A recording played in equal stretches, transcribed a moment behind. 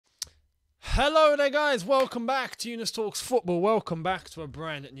Hello there guys, welcome back to Younes Talks Football. Welcome back to a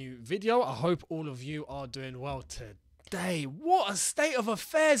brand new video. I hope all of you are doing well today. What a state of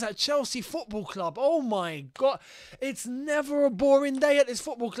affairs at Chelsea Football Club. Oh my god, it's never a boring day at this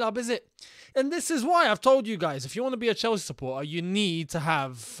football club, is it? And this is why I've told you guys, if you want to be a Chelsea supporter, you need to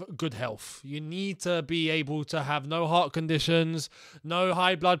have good health. You need to be able to have no heart conditions, no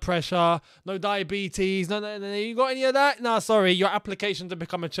high blood pressure, no diabetes. No, you got any of that? No, sorry, your application to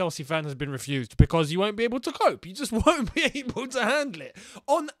become a Chelsea fan has been refused because you won't be able to cope. You just won't be able to handle it.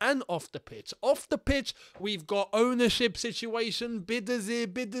 On and off the pitch. Off the pitch, we've got ownership situation, bidders here,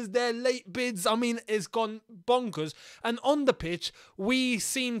 bidders there, late bids. I mean, it's gone bonkers. And on the pitch, we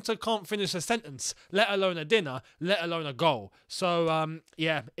seem to can't finish a sentence, let alone a dinner, let alone a goal. So,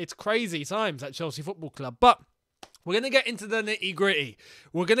 yeah, it's crazy times at Chelsea Football Club. But we're going to get into the nitty-gritty.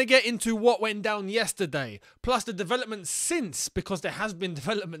 We're going to get into what went down yesterday, plus the development since, because there has been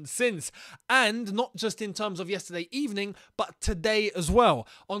development since, and not just in terms of yesterday evening, but today as well.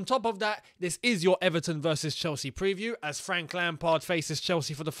 On top of that, this is your Everton versus Chelsea preview, as Frank Lampard faces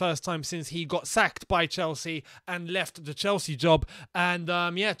Chelsea for the first time since he got sacked by Chelsea and left the Chelsea job. And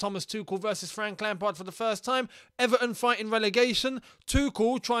yeah, Thomas Tuchel versus Frank Lampard for the first time. Everton fighting relegation.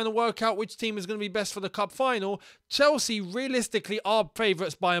 Tuchel trying to work out which team is going to be best for the cup final. Chelsea realistically are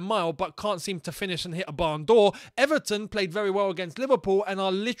favourites by a mile, but can't seem to finish and hit a barn door. Everton played very well against Liverpool and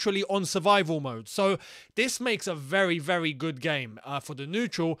are literally on survival mode. So this makes a very, very good game for the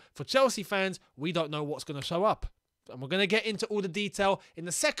neutral. For Chelsea fans, we don't know what's going to show up. And we're going to get into all the detail in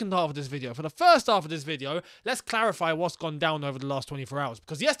the second half of this video. For the first half of this video, let's clarify what's gone down over the last 24 hours.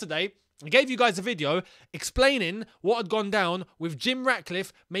 Because yesterday, I gave you guys a video explaining what had gone down with Jim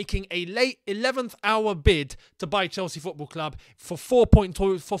Ratcliffe making a late 11th hour bid to buy Chelsea Football Club for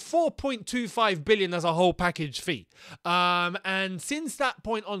 4.25 billion as a whole package fee. And since that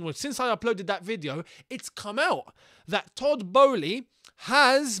point onwards, since I uploaded that video, it's come out that Todd Boehly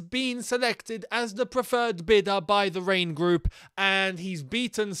has been selected as the preferred bidder by the Raine group, and he's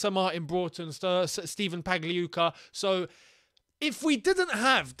beaten Sir Martin Broughton, Stephen Pagliuca. So if we didn't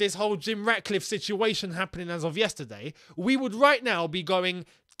have this whole Jim Ratcliffe situation happening as of yesterday, we would right now be going,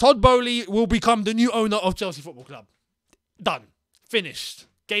 Todd Boehly will become the new owner of Chelsea Football Club. Done. Finished.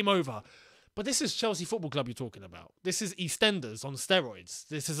 Game over. But this is Chelsea Football Club you're talking about. This is EastEnders on steroids.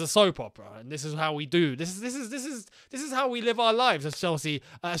 This is a soap opera, and this is how we do. This is how we live our lives as Chelsea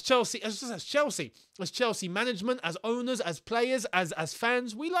management, as owners, as players, as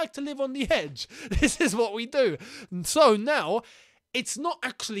fans. We like to live on the edge. This is what we do. So now it's not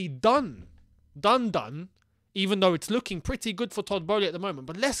actually done, even though it's looking pretty good for Todd Boehly at the moment.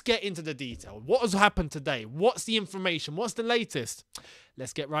 But let's get into the detail. What has happened today? What's the information? What's the latest?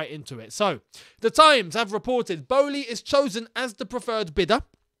 Let's get right into it. So, the Times have reported Boehly is chosen as the preferred bidder.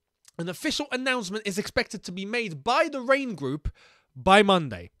 An official announcement is expected to be made by the Raine Group by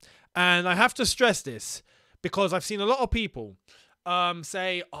Monday. And I have to stress this because I've seen a lot of people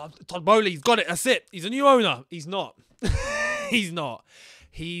say, oh, Todd Boehly's got it, that's it. He's a new owner. He's not. He's not.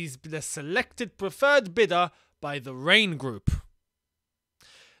 He's the selected preferred bidder by the Raine Group.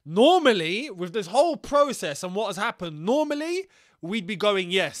 Normally, with this whole process and what has happened, normally we'd be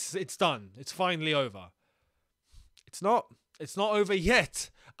going, yes, it's done. It's finally over. It's not. It's not over yet.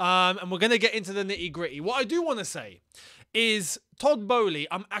 And we're going to get into the nitty gritty. What I do want to say is Todd Boehly,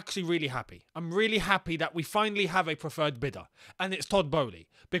 I'm actually really happy. I'm really happy that we finally have a preferred bidder. And it's Todd Boehly.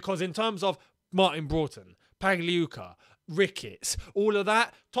 Because in terms of Martin Broughton, Pagliuca, Ricketts, all of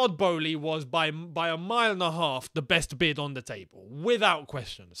that, Todd Boehly was by a mile and a half the best bid on the table, without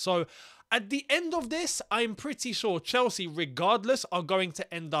question. So at the end of this, I'm pretty sure Chelsea, regardless, are going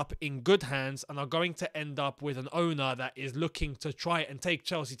to end up in good hands and are going to end up with an owner that is looking to try and take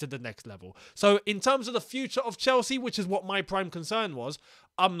Chelsea to the next level. So in terms of the future of Chelsea, which is what my prime concern was,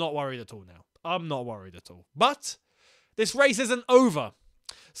 I'm not worried at all now. I'm not worried at all. But this race isn't over.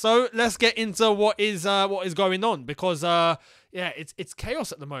 So let's get into what is going on, because yeah, it's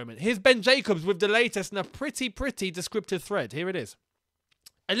chaos at the moment. Here's Ben Jacobs with the latest in a pretty descriptive thread. Here it is.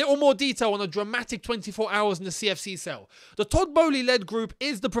 A little more detail on a dramatic 24 hours in the CFC cell. The Todd Boehly-led group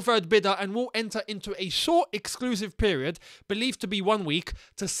is the preferred bidder and will enter into a short exclusive period, believed to be 1 week,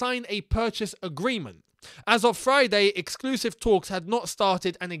 to sign a purchase agreement. As of Friday, exclusive talks had not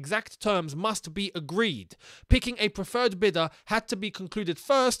started and exact terms must be agreed. Picking a preferred bidder had to be concluded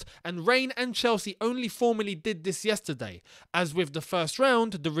first, and Raine and Chelsea only formally did this yesterday. As with the first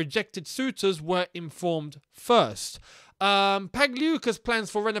round, the rejected suitors were informed first. Pagliuca's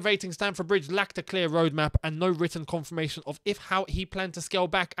plans for renovating Stamford Bridge lacked a clear roadmap, and no written confirmation of how he planned to scale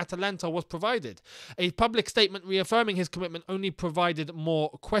back Atalanta was provided. A public statement reaffirming his commitment only provided more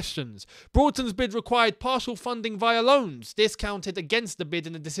questions. Broughton's bid required partial funding via loans. This counted against the bid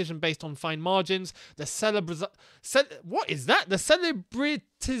in a decision based on fine margins. What is that? The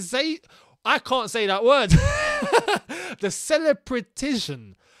celebritization. I can't say that word. The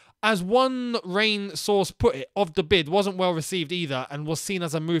celebritization, as one Raine source put it, of the bid wasn't well received either, and was seen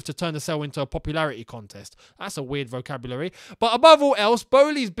as a move to turn the sale into a popularity contest. That's a weird vocabulary. But above all else,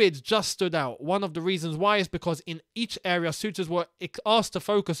 Boehly's bid just stood out. One of the reasons why is because in each area suitors were asked to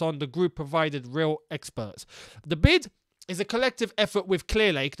focus on, the group provided real experts. The bid is a collective effort with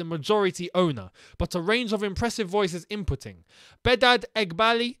Clearlake, the majority owner, but a range of impressive voices inputting. Bedad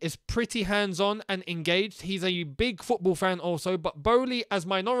Egbali is pretty hands-on and engaged. He's a big football fan also, but Boehly, as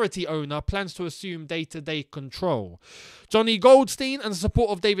minority owner, plans to assume day-to-day control. Johnny Goldstein and the support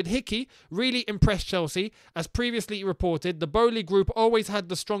of David Hickey really impressed Chelsea. As previously reported, the Boehly group always had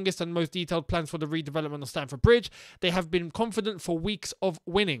the strongest and most detailed plans for the redevelopment of Stamford Bridge. They have been confident for weeks of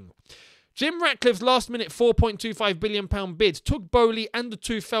winning. Jim Ratcliffe's last-minute £4.25 billion bid took Boehly and the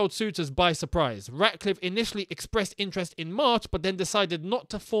two failed suitors by surprise. Ratcliffe initially expressed interest in March, but then decided not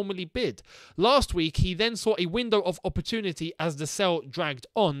to formally bid. Last week, he then saw a window of opportunity as the sale dragged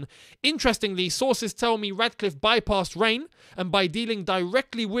on. Interestingly, sources tell me Ratcliffe bypassed Raine, and by dealing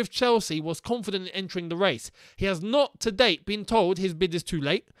directly with Chelsea, was confident in entering the race. He has not to date been told his bid is too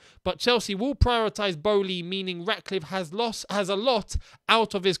late, but Chelsea will prioritise Boehly, meaning Ratcliffe has a lot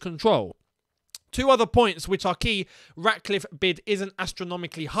out of his control. Two other points which are key. Ratcliffe bid isn't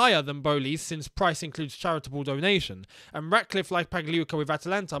astronomically higher than Boehly's, since price includes charitable donation, and Ratcliffe, like Pagliuca with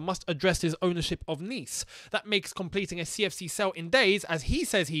Atalanta, must address his ownership of Nice. That makes completing a CFC sale in days, as he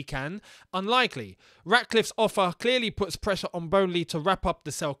says he can, unlikely. Ratcliffe's offer clearly puts pressure on Boehly to wrap up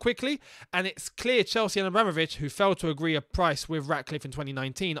the sale quickly, and it's clear Chelsea and Abramovich, who failed to agree a price with Ratcliffe in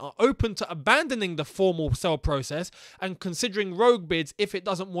 2019, are open to abandoning the formal sale process and considering rogue bids if it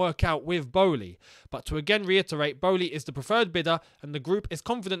doesn't work out with Boehly. But to again reiterate, Boehly is the preferred bidder, and the group is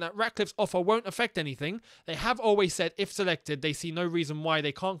confident that Ratcliffe's offer won't affect anything. They have always said if selected, they see no reason why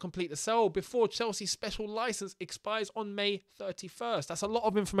they can't complete the sale before Chelsea's special license expires on May 31st. That's a lot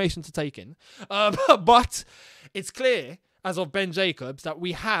of information to take in. But it's clear, as of Ben Jacobs, that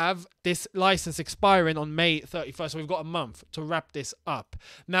we have this license expiring on May 31st. So we've got a month to wrap this up.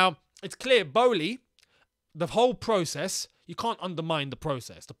 Now, it's clear Boehly, the whole process, you can't undermine the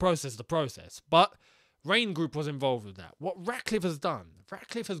process. The process is the process. But Raine Group was involved with that. What Ratcliffe has done,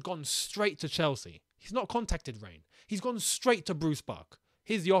 Ratcliffe has gone straight to Chelsea. He's not contacted Raine. He's gone straight to Bruce Buck.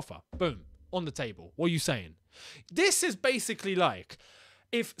 Here's the offer. Boom. On the table. What are you saying? This is basically like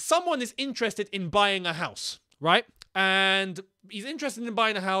if someone is interested in buying a house, right? And he's interested in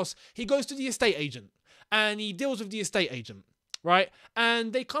buying a house. He goes to the estate agent and he deals with the estate agent. Right?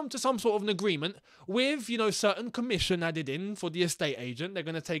 And they come to some sort of an agreement with, certain commission added in for the estate agent. They're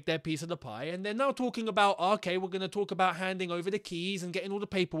going to take their piece of the pie. And they're now talking about, okay, we're going to talk about handing over the keys and getting all the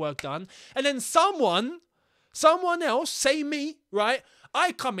paperwork done. And then someone else, say me, right?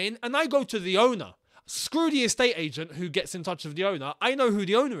 I come in and I go to the owner. Screw the estate agent who gets in touch with the owner. I know who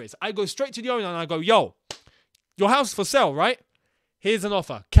the owner is. I go straight to the owner and I go, yo, your house is for sale, right? Here's an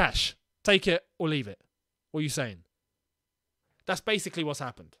offer. Cash. Take it or leave it. What are you saying? That's basically what's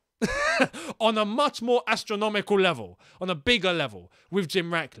happened. On a much more astronomical level, on a bigger level with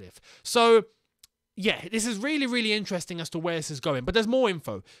Jim Ratcliffe. So, yeah, this is really, really interesting as to where this is going. But there's more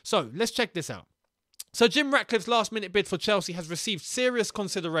info. So, let's check this out. So Jim Ratcliffe's last-minute bid for Chelsea has received serious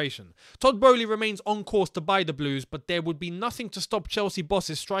consideration. Todd Boehly remains on course to buy the Blues, but there would be nothing to stop Chelsea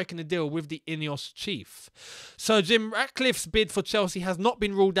bosses striking a deal with the Ineos chief. So Jim Ratcliffe's bid for Chelsea has not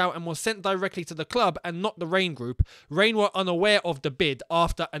been ruled out and was sent directly to the club and not the Raine Group. Raine were unaware of the bid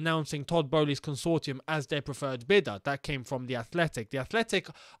after announcing Todd Boehly's consortium as their preferred bidder. That came from The Athletic. The Athletic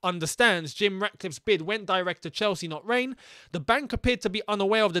understands Jim Ratcliffe's bid went direct to Chelsea, not Raine. The bank appeared to be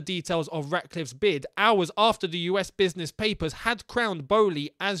unaware of the details of Ratcliffe's bid hours after the US business papers had crowned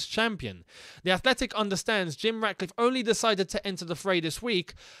Boehly as champion. The Athletic understands Jim Ratcliffe only decided to enter the fray this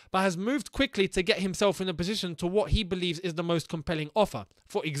week, but has moved quickly to get himself in a position to what he believes is the most compelling offer.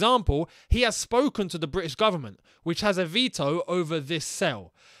 For example, he has spoken to the British government, which has a veto over this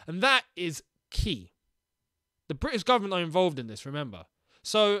sale. And that is key. The British government are involved in this, remember.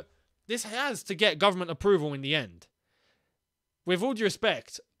 So this has to get government approval in the end. With all due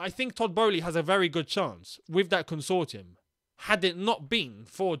respect, I think Todd Boehly has a very good chance with that consortium. had it not been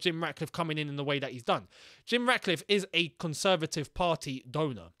for Jim Ratcliffe coming in the way that he's done. Jim Ratcliffe is a Conservative Party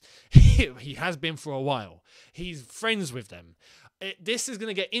donor. He has been for a while. He's friends with them. This is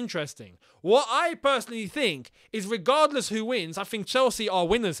going to get interesting. What I personally think is, regardless who wins, I think Chelsea are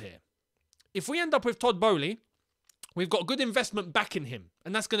winners here. If we end up with Todd Boehly, we've got good investment backing him,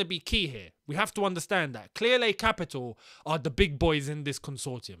 and that's going to be key here. We have to understand that. Clearlake Capital are the big boys in this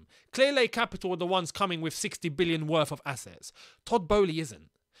consortium. Clearlake Capital are the ones coming with 60 billion worth of assets. Todd Boehly isn't.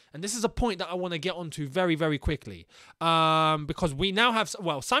 And this is a point that I want to get onto very, very quickly. Because we now have...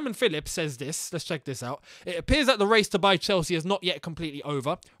 Well, Simon Phillips says this. Let's check this out. It appears that the race to buy Chelsea is not yet completely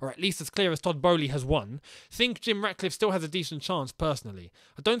over, or at least as clear as Todd Boehly has won. Think Jim Ratcliffe still has a decent chance, personally.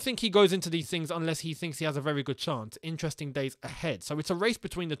 I don't think he goes into these things unless he thinks he has a very good chance. Interesting days ahead. So it's a race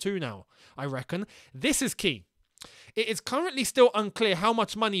between the two now, I reckon. This is key. It is currently still unclear how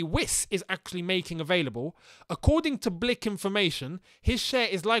much money Wiss is actually making available. According to Blick information, his share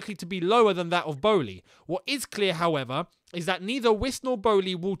is likely to be lower than that of Boehly. What is clear, however, is that neither Wiss nor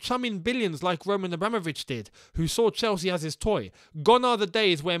Boehly will chum in billions like Roman Abramovich did, who saw Chelsea as his toy. Gone are the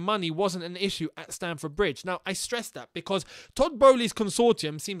days where money wasn't an issue at Stamford Bridge. Now, I stress that because Todd Boehly's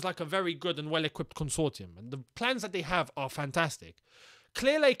consortium seems like a very good and well-equipped consortium, and the plans that they have are fantastic.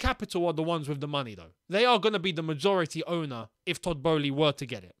 Clearlake Capital are the ones with the money, though. They are going to be the majority owner if Todd Boehly were to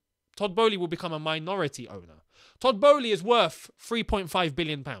get it. Todd Boehly will become a minority owner. Todd Boehly is worth £3.5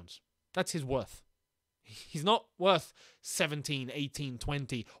 billion. That's his worth. He's not worth 17, 18,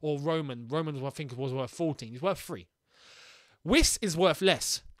 20, or Roman. Roman, I think, was worth 14. He's worth 3. Wiss is worth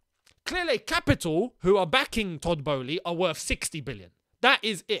less. Clearlake Capital, who are backing Todd Boehly, are worth 60 billion. That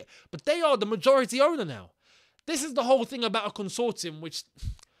is it. But they are the majority owner now. This is the whole thing about a consortium, which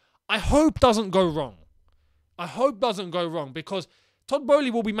I hope doesn't go wrong. I hope doesn't go wrong, because Todd Boehly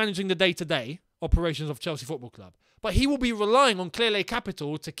will be managing the day-to-day operations of Chelsea Football Club, but he will be relying on Clearlake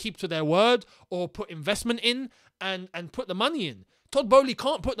Capital to keep to their word or put investment in and put the money in. Todd Boehly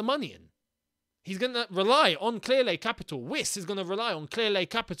can't put the money in. He's going to rely on Clearlake Capital. Wiss is going to rely on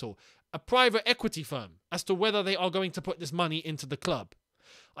Clearlake Capital, a private equity firm, as to whether they are going to put this money into the club.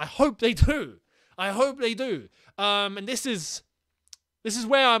 I hope they do. I hope they do. And this is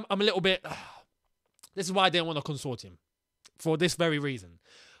where I'm a little bit... This is why I didn't want a consortium. For this very reason.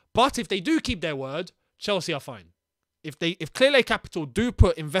 But if they do keep their word, Chelsea are fine. If Clearlake Capital do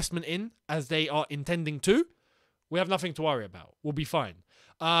put investment in, as they are intending to, we have nothing to worry about. We'll be fine.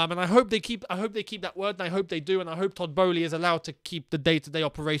 And I hope they keep that word, and I hope they do, and I hope Todd Boehly is allowed to keep the day-to-day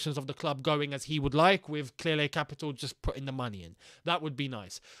operations of the club going as he would like, with Clearlake Capital just putting the money in. That would be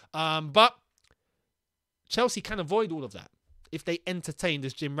nice. But Chelsea can avoid all of that if they entertain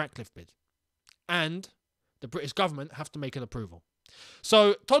this Jim Ratcliffe bid. And the British government have to make an approval.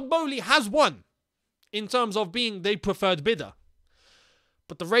 So Todd Boehly has won in terms of being the preferred bidder.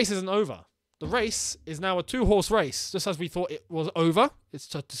 But the race isn't over. The race is now a two-horse race, just as we thought it was over.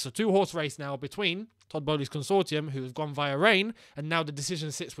 It's a two-horse race now between Todd Boehly's consortium, who has gone via Raine, and now the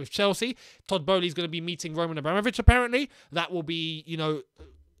decision sits with Chelsea. Todd Boehly's going to be meeting Roman Abramovich, apparently. That will be,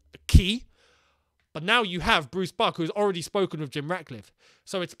 key. But now you have Bruce Buck, who's already spoken with Jim Ratcliffe.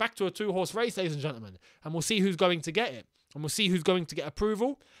 So it's back to a two-horse race, ladies and gentlemen. And we'll see who's going to get it. And we'll see who's going to get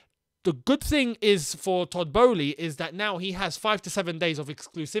approval. The good thing is for Todd Boehly is that now he has 5 to 7 days of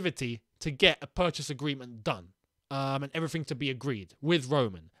exclusivity to get a purchase agreement done. And everything to be agreed with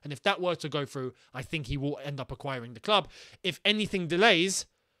Roman. And if that were to go through, I think he will end up acquiring the club. If anything delays,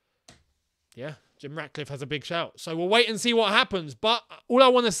 Jim Ratcliffe has a big shout. So we'll wait and see what happens. But all I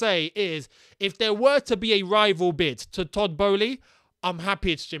want to say is, if there were to be a rival bid to Todd Boehly, I'm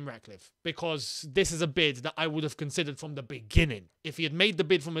happy it's Jim Ratcliffe, because this is a bid that I would have considered from the beginning. If he had made the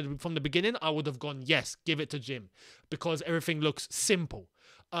bid from the beginning, I would have gone, yes, give it to Jim, because everything looks simple.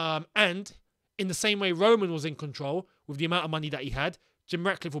 And in the same way Roman was in control with the amount of money that he had, Jim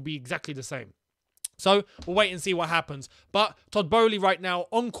Ratcliffe will be exactly the same. So we'll wait and see what happens. But Todd Boehly right now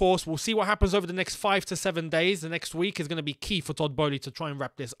on course. We'll see what happens over the next 5 to 7 days. The next week is going to be key for Todd Boehly to try and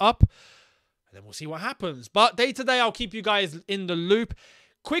wrap this up. And then we'll see what happens. But day to day, I'll keep you guys in the loop.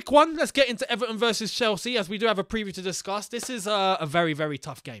 Quick one. Let's get into Everton versus Chelsea, as we do have a preview to discuss. This is a very, very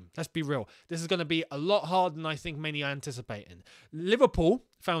tough game. Let's be real. This is going to be a lot harder than I think many are anticipating. Liverpool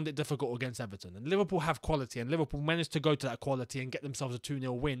found it difficult against Everton, and Liverpool have quality, and Liverpool managed to go to that quality and get themselves a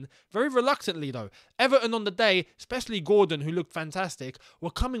 2-0 win. Very reluctantly, though. Everton on the day, especially Gordon, who looked fantastic,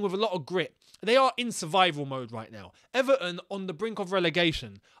 were coming with a lot of grit. They are in survival mode right now. Everton, on the brink of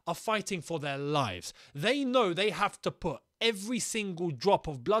relegation, are fighting for their lives. They know they have to put every single drop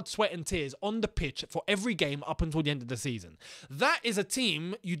of blood, sweat and tears on the pitch for every game up until the end of the season. That is a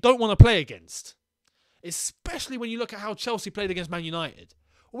team you don't want to play against. especially when you look at how Chelsea played against Man United.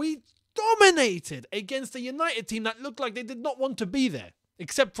 We dominated against a United team that looked like they did not want to be there,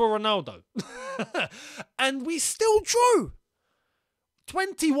 except for Ronaldo. And we still drew.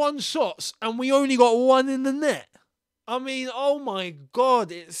 21 shots and we only got one in the net. I mean, oh my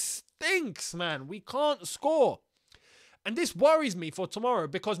God, it stinks, man. We can't score. And this worries me for tomorrow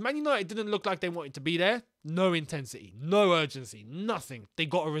because Man United didn't look like they wanted to be there. No intensity, no urgency, nothing. They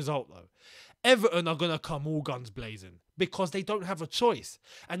got a result though. Everton are going to come all guns blazing because they don't have a choice.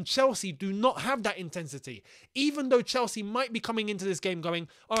 And Chelsea do not have that intensity. Even though Chelsea might be coming into this game going,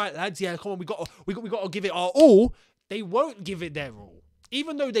 all right, lads, yeah, come on, we got to give it our all. They won't give it their all.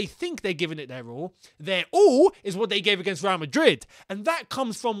 Even though they think they're giving it their all is what they gave against Real Madrid. And that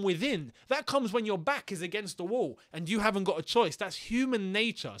comes from within. That comes when your back is against the wall and you haven't got a choice. That's human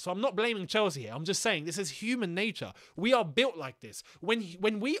nature. So I'm not blaming Chelsea here. I'm just saying this is human nature. We are built like this.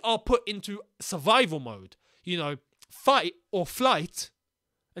 When we are put into survival mode, fight or flight,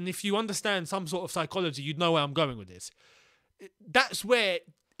 and if you understand some sort of psychology, you'd know where I'm going with this. That's where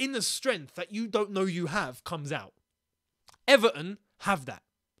inner strength that you don't know you have comes out. Everton have that.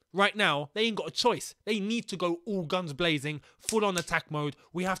 Right now, they ain't got a choice. They need to go all guns blazing, full on attack mode.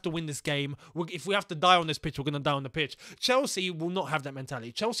 We have to win this game. If we have to die on this pitch, we're going to die on the pitch. Chelsea will not have that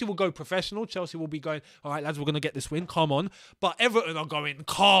mentality. Chelsea will go professional. Chelsea will be going, all right, lads, we're going to get this win. Come on. But Everton are going,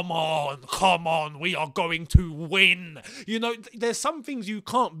 come on. We are going to win. There's some things you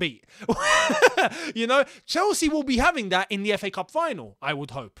can't beat. Chelsea will be having that in the FA Cup final, I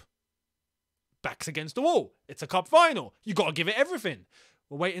would hope. Backs against the wall. It's a cup final. You got to give it everything.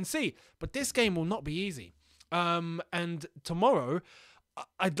 We'll wait and see. But this game will not be easy. And tomorrow,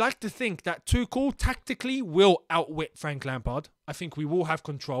 I'd like to think that Tuchel tactically will outwit Frank Lampard. I think we will have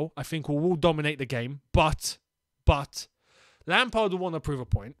control. I think we will dominate the game. But Lampard will want to prove a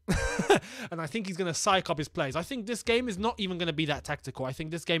point. And I think he's going to psych up his players. I think this game is not even going to be that tactical. I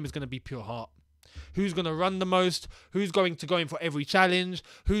think this game is going to be pure heart. Who's going to run the most? Who's going to go in for every challenge?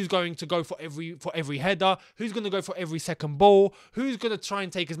 Who's going to go for every header? Who's going to go for every second ball? Who's going to try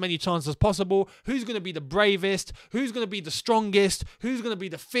and take as many chances as possible? Who's going to be the bravest? Who's going to be the strongest? Who's going to be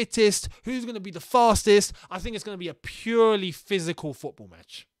the fittest? Who's going to be the fastest? I think it's going to be a purely physical football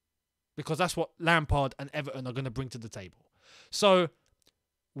match because that's what Lampard and Everton are going to bring to the table. So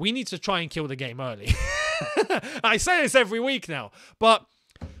we need to try and kill the game early. I say this every week now, but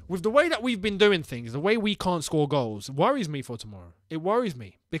with the way that we've been doing things, the way we can't score goals, worries me for tomorrow. It worries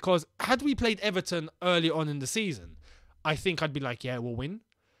me because had we played Everton early on in the season, I think I'd be like, yeah, we'll win.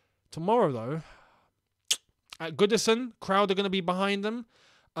 Tomorrow, though, at Goodison, crowd are going to be behind them.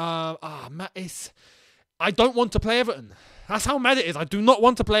 I don't want to play Everton. That's how mad it is. I do not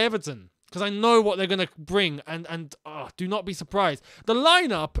want to play Everton because I know what they're going to bring and do not be surprised. The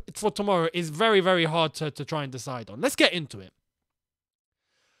lineup for tomorrow is very, very hard to try and decide on. Let's get into it.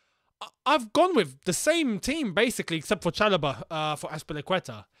 I've gone with the same team, basically, except for Chalobah for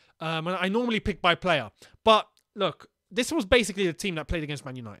Azpilicueta. And I normally pick by player. But, look, this was basically the team that played against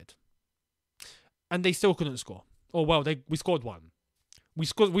Man United. And they still couldn't score. Oh, well, we scored one. We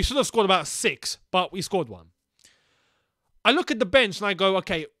should have scored about 6, but we scored one. I look at the bench and I go,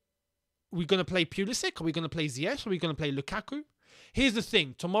 okay, are we going to play Pulisic? Are we going to play Ziyech? Are we going to play Lukaku? Here's the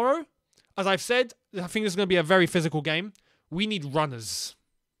thing. Tomorrow, as I've said, I think it's going to be a very physical game. We need runners.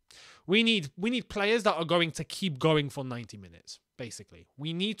 We need players that are going to keep going for 90 minutes, basically.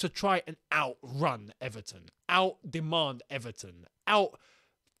 We need to try and outrun Everton, out-demand Everton, outfight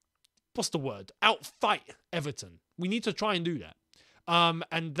Everton. We need to try and do that.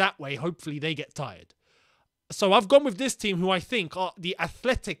 And that way, hopefully, they get tired. So I've gone with this team who I think are the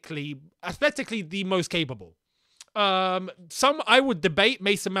athletically the most capable. Some I would debate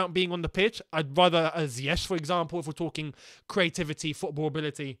Mason Mount being on the pitch. I'd rather Ziyech, for example, if we're talking creativity, football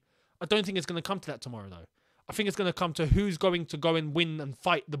ability. I don't think it's going to come to that tomorrow, though. I think it's going to come to who's going to go and win and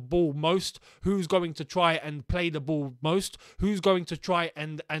fight the ball most, who's going to try and play the ball most, who's going to try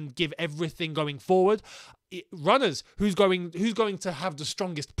and give everything going forward. Runners, who's going to have the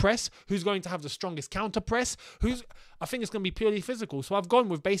strongest press, who's going to have the strongest counter press, I think it's going to be purely physical. So I've gone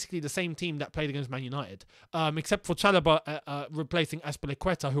with basically the same team that played against Man United, except for Chalobah replacing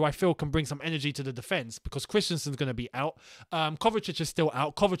Azpilicueta, who I feel can bring some energy to the defence because Christensen's going to be out. Kovacic is still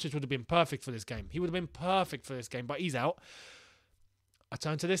out. Kovacic would have been perfect for this game. He would have been perfect for this game, but he's out. I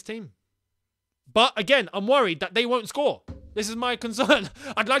turn to this team. But again, I'm worried that they won't score. This is my concern.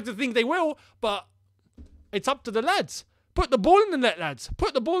 I'd like to think they will, but it's up to the lads. Put the ball in the net, lads.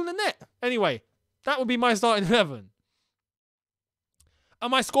 Put the ball in the net. Anyway, that would be my starting 11.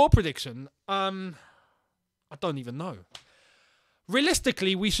 And my score prediction, I don't even know.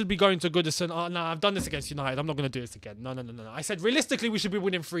 realistically, we should be going to Goodison. Oh, no, I've done this against United. I'm not going to do this again. No. I said realistically we should be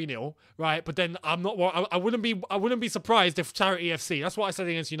winning 3-0, right? But then I'm not. I wouldn't be surprised if Charity FC. That's what I said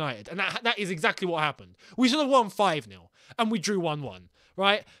against United, and that is exactly what happened. We should have won 5-0, and we drew 1-1,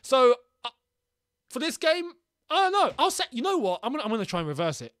 right? So for this game, I don't know. I'll say. You know what? I'm gonna try and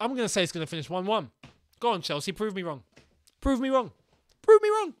reverse it. I'm gonna say it's gonna finish 1-1. Go on, Chelsea. Prove me wrong. Prove me wrong. Prove me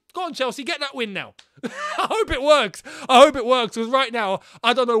wrong. Go on, Chelsea. Get that win now. I hope it works. Because right now,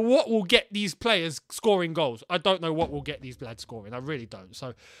 I don't know what will get these players scoring goals. I don't know what will get these lads scoring. I really don't.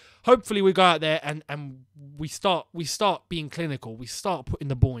 So hopefully we go out there and we start being clinical. We start putting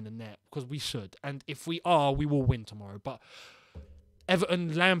the ball in the net because we should. And if we are, we will win tomorrow. But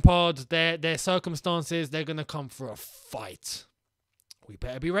Everton, Lampard, their circumstances, they're going to come for a fight. We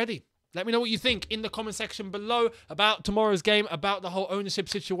better be ready. Let me know what you think in the comment section below about tomorrow's game, about the whole ownership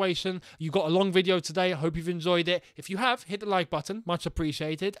situation. You got a long video today. I hope you've enjoyed it. If you have, hit the like button. Much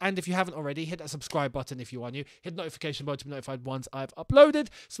appreciated. And if you haven't already, hit that subscribe button if you are new. Hit the notification bell to be notified once I've uploaded.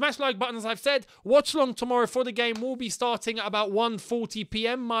 Smash like button, as I've said. Watch along tomorrow for the game. We'll be starting at about 1:40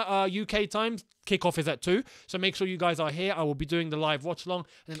 p.m. UK time. Kickoff is at 2, so make sure you guys are here. I will be doing the live watch along,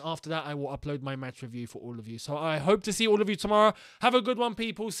 and then after that I will upload my match review for all of you. So I hope to see all of you tomorrow. Have a good one,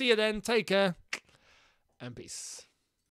 people. See you then. Take care and peace.